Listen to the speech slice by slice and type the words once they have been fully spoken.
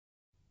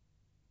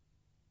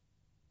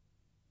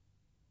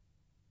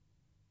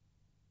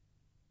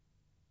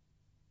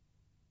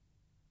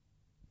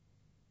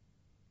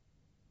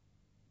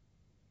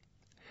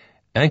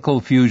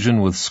Ankle fusion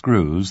with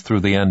screws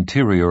through the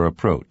anterior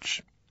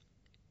approach.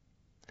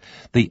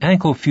 The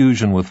ankle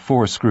fusion with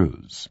 4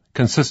 screws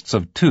consists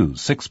of 2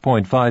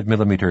 6.5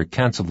 mm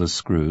cancellous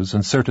screws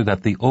inserted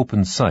at the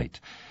open site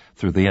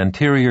through the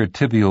anterior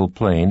tibial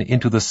plane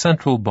into the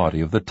central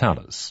body of the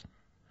talus.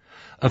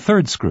 A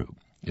third screw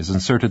is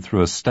inserted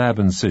through a stab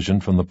incision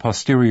from the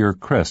posterior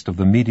crest of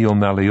the medial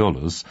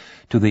malleolus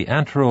to the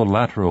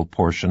anterolateral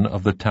portion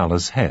of the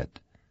talus head,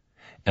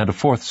 and a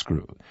fourth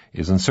screw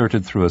is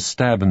inserted through a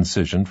stab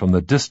incision from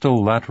the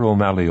distal lateral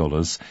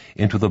malleolus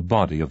into the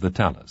body of the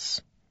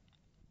talus.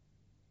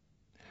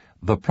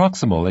 The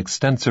proximal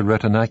extensor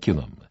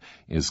retinaculum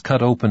is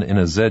cut open in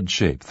a Z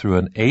shape through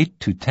an 8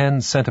 to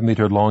 10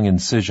 centimeter long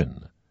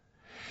incision.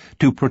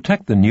 To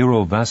protect the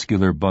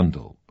neurovascular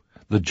bundle,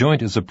 the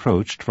joint is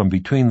approached from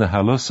between the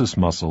hallucis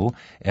muscle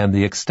and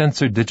the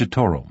extensor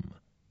digitorum.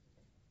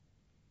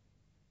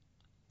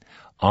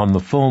 On the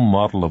foam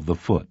model of the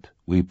foot,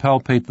 we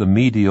palpate the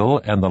medial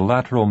and the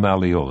lateral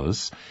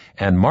malleolus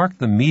and mark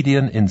the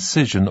median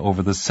incision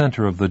over the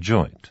center of the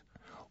joint,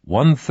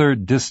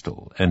 1/3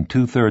 distal and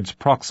 2/3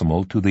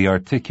 proximal to the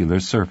articular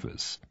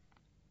surface.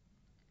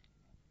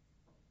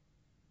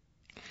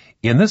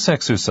 In this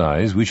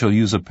exercise, we shall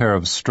use a pair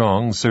of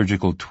strong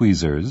surgical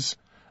tweezers,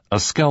 a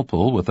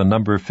scalpel with a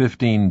number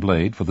 15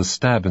 blade for the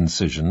stab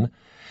incision,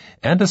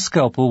 and a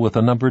scalpel with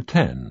a number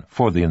 10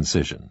 for the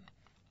incision.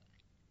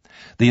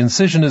 The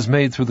incision is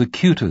made through the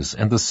cutis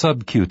and the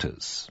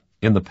subcutis.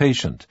 In the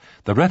patient,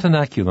 the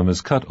retinaculum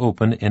is cut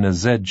open in a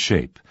Z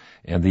shape,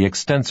 and the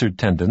extensor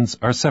tendons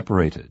are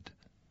separated.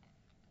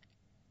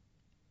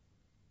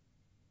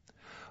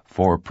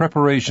 For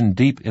preparation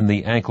deep in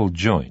the ankle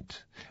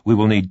joint, we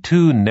will need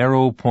 2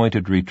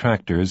 narrow-pointed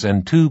retractors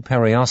and 2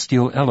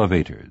 periosteal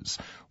elevators,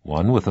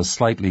 one with a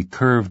slightly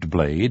curved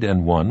blade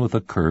and one with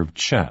a curved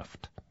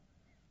shaft.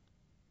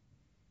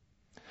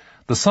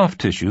 The soft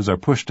tissues are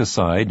pushed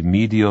aside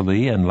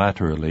medially and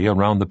laterally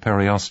around the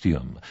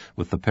periosteum,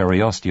 with the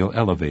periosteal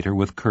elevator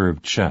with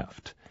curved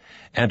shaft,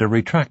 and a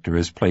retractor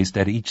is placed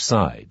at each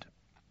side.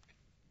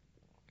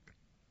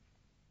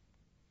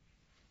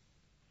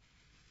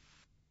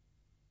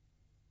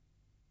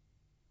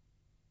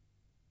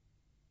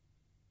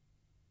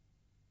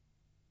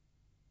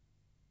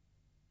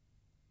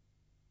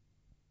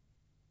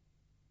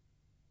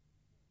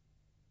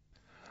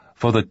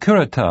 For the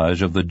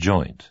curettage of the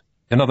joint,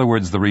 in other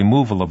words, the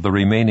removal of the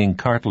remaining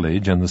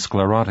cartilage and the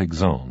sclerotic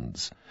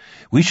zones,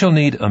 we shall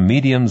need a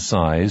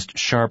medium-sized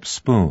sharp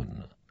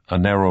spoon, a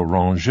narrow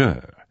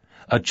rongeur,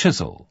 a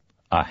chisel,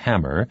 a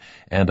hammer,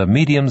 and a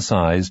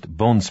medium-sized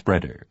bone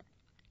spreader.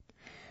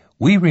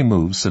 We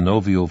remove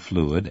synovial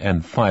fluid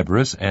and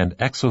fibrous and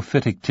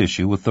exophytic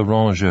tissue with the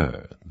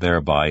rongeur,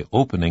 thereby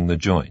opening the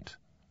joint.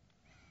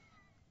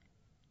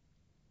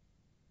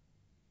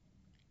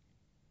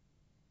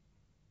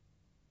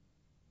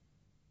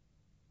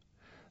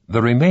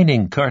 The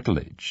remaining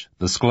cartilage,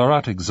 the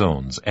sclerotic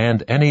zones,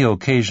 and any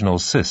occasional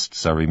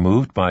cysts are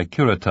removed by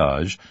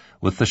curettage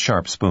with the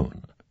sharp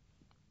spoon.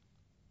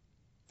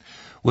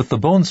 With the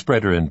bone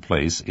spreader in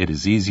place, it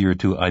is easier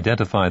to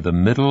identify the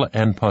middle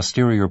and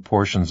posterior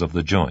portions of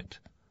the joint.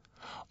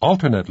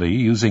 Alternately,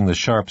 using the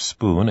sharp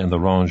spoon and the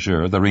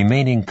rongeur, the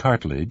remaining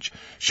cartilage,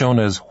 shown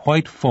as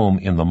white foam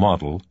in the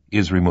model,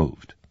 is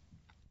removed.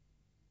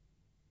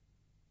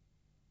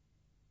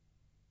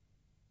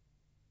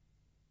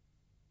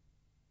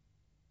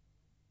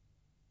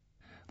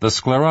 The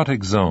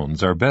sclerotic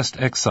zones are best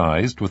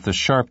excised with the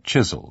sharp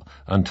chisel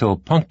until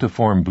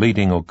punctiform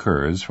bleeding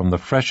occurs from the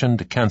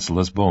freshened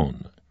cancellous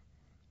bone.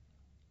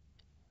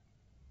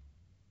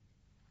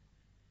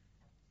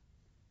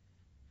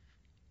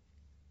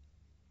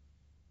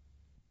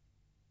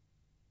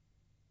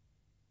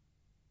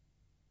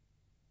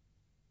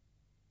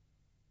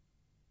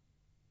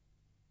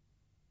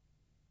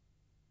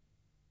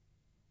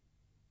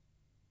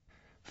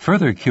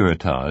 Further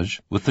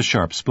curettage with the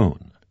sharp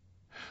spoon.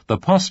 The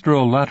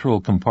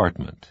posterolateral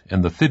compartment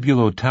and the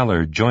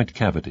fibulotalar joint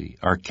cavity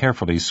are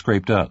carefully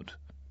scraped out.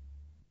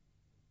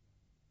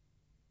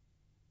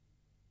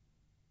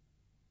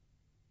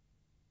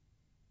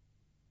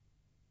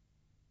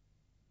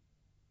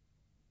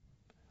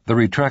 The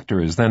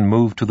retractor is then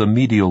moved to the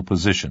medial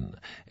position,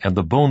 and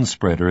the bone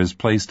spreader is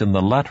placed in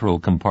the lateral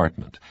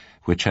compartment,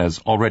 which has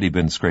already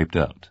been scraped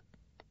out.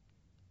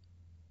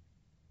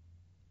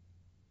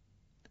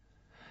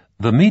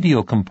 The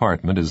medial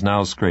compartment is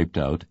now scraped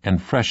out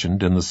and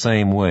freshened in the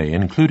same way,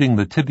 including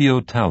the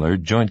tibiotalar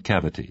joint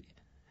cavity.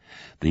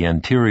 The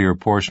anterior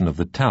portion of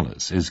the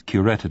talus is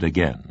curetted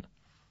again.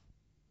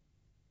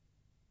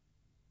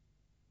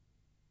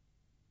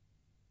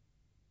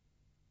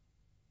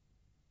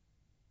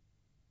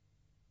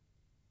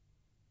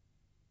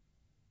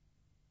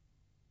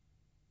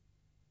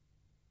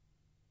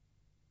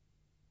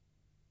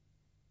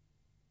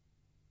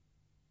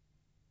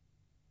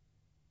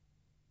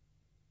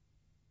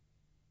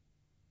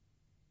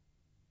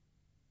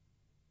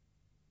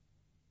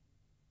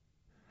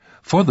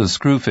 For the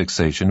screw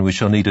fixation, we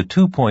shall need a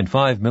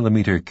 2.5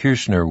 millimeter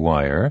Kirschner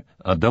wire,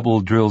 a double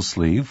drill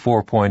sleeve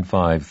 4.5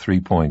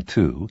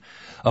 3.2,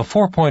 a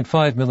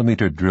 4.5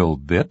 millimeter drill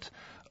bit,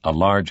 a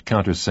large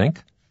countersink,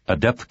 a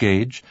depth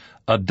gauge,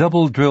 a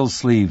double drill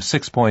sleeve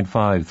 6.5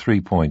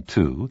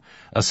 3.2,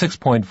 a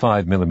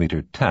 6.5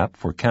 millimeter tap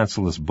for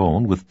cancellous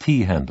bone with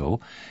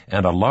T-handle,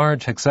 and a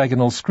large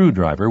hexagonal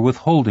screwdriver with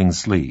holding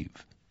sleeve.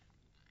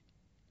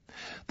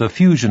 The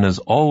fusion is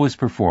always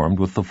performed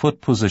with the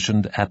foot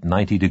positioned at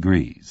 90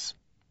 degrees.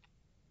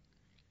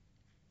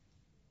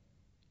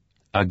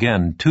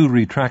 Again, 2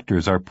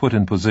 retractors are put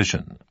in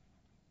position.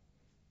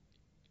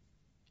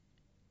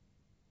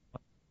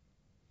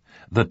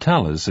 The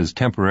talus is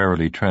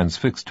temporarily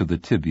transfixed to the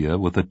tibia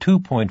with a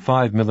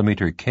 2.5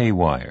 millimeter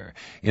K-wire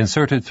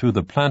inserted through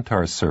the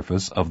plantar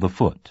surface of the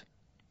foot.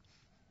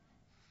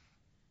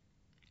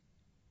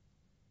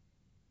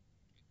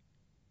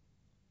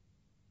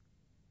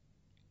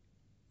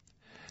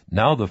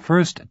 Now the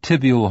first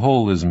tibial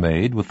hole is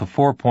made with the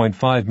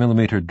 4.5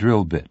 millimeter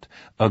drill bit,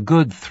 a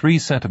good 3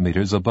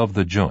 centimeters above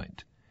the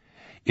joint.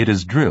 It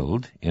is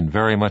drilled, in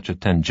very much a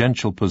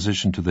tangential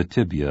position to the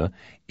tibia,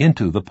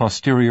 into the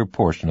posterior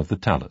portion of the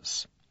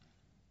talus.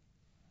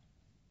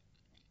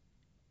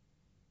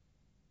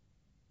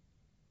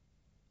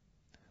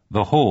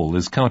 The hole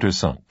is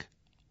countersunk.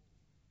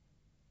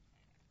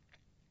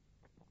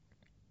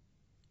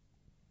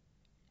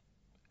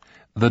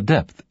 The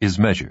depth is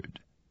measured.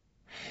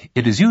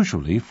 It is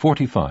usually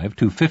 45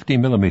 to 50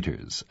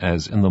 millimeters,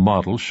 as in the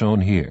model shown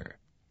here.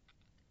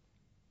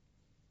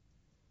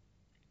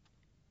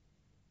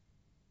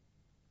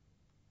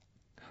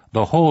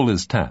 The hole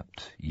is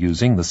tapped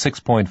using the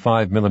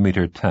 6.5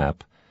 millimeter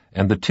tap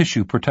and the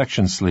tissue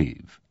protection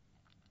sleeve.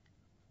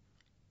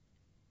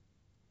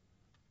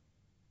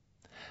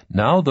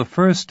 Now the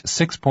first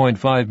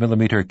 6.5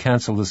 millimeter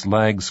cancellous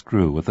lag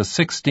screw with a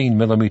 16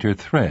 millimeter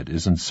thread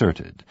is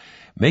inserted,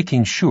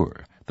 making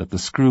sure that the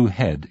screw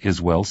head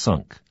is well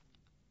sunk.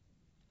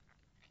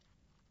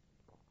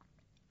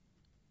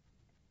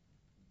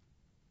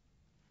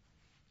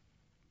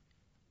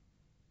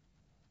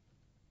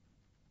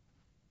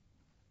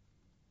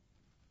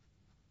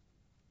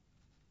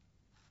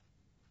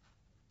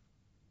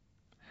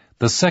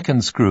 The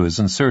second screw is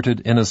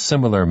inserted in a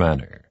similar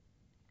manner.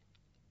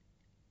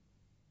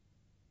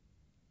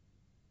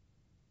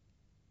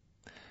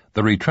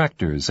 The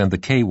retractors and the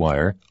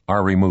K-wire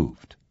are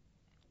removed.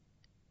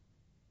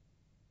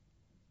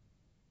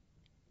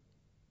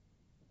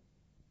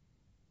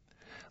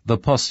 The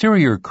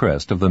posterior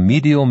crest of the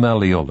medial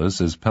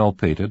malleolus is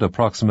palpated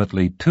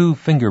approximately 2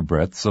 finger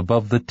breadths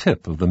above the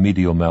tip of the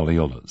medial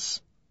malleolus.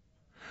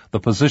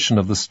 The position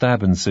of the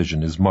stab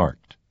incision is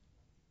marked.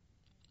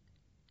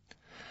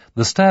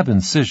 The stab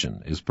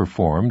incision is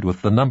performed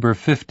with the number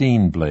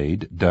 15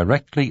 blade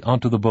directly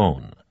onto the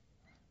bone.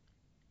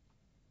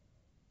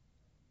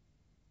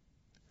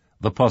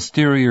 The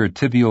posterior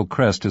tibial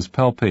crest is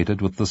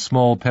palpated with the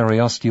small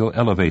periosteal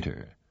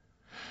elevator.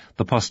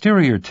 The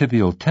posterior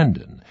tibial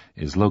tendon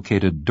is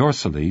located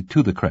dorsally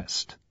to the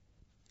crest.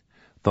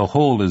 The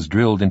hole is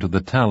drilled into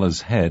the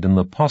talus head in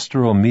the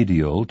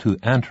posteromedial to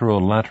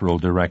anterolateral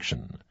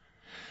direction.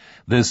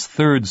 This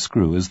third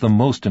screw is the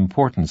most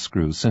important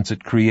screw since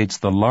it creates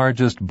the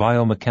largest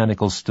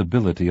biomechanical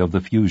stability of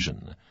the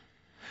fusion.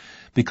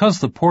 Because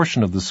the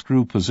portion of the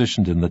screw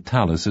positioned in the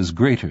talus is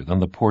greater than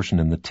the portion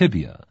in the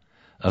tibia,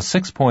 a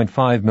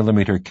 6.5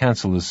 millimeter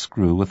cancellous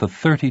screw with a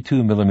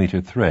 32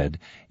 millimeter thread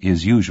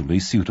is usually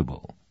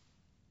suitable.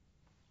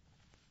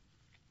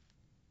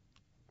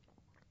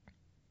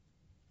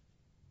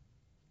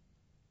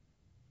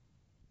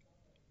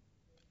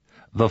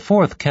 The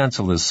fourth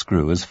cancellous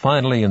screw is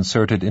finally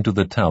inserted into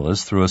the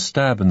talus through a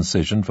stab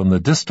incision from the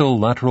distal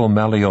lateral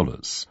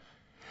malleolus.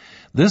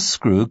 This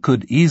screw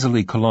could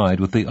easily collide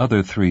with the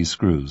other 3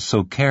 screws,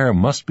 so care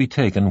must be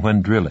taken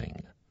when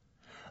drilling.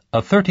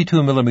 A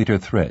 32 millimeter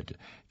thread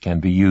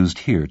can be used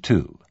here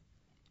too.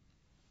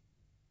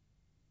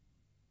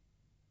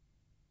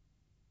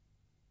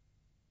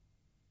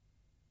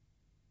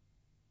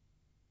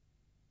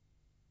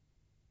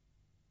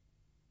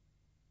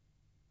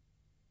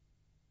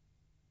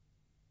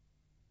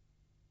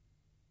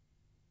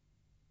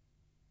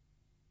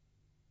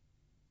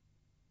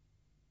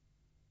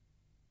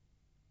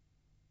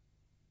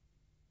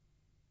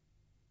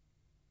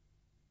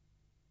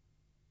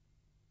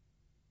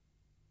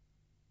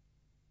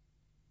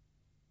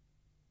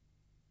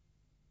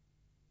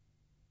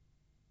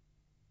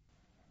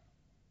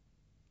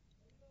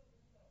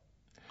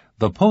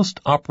 The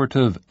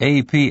post-operative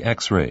AP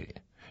X-ray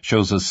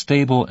shows a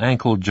stable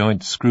ankle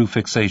joint screw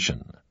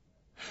fixation.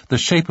 The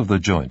shape of the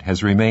joint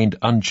has remained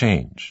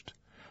unchanged.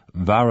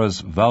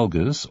 Varus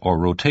valgus or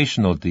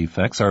rotational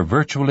defects are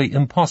virtually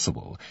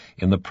impossible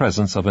in the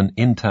presence of an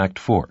intact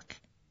fork.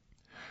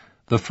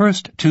 The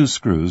first 2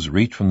 screws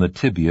reach from the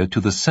tibia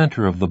to the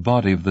center of the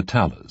body of the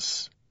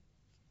talus.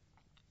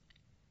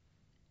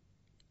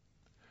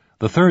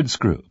 The third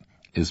screw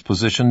is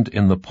positioned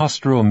in the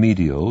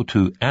posteromedial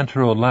to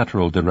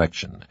anterolateral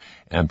direction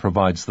and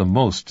provides the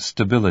most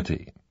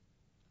stability.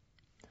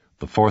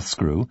 The fourth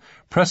screw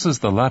presses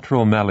the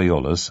lateral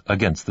malleolus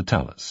against the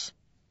talus.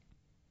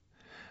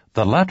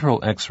 The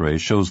lateral X-ray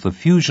shows the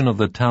fusion of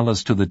the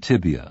talus to the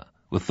tibia,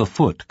 with the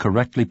foot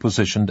correctly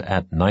positioned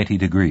at 90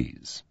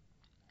 degrees.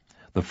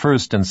 The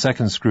first and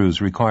second screws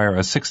require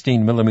a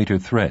 16 millimeter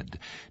thread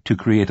to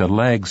create a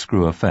lag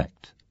screw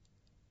effect.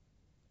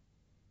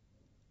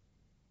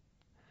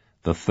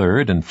 The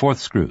third and fourth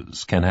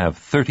screws can have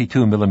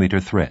 32 millimeter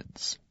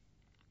threads.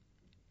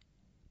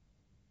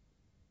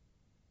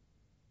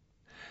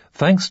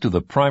 Thanks to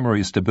the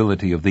primary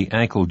stability of the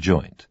ankle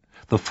joint,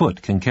 the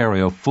foot can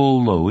carry a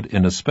full load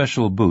in a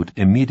special boot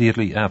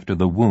immediately after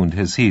the wound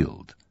has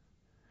healed.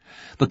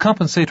 The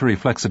compensatory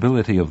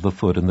flexibility of the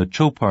foot in the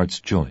Chopart's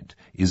joint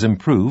is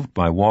improved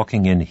by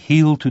walking in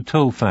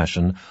heel-to-toe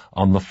fashion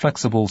on the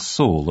flexible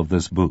sole of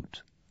this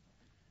boot.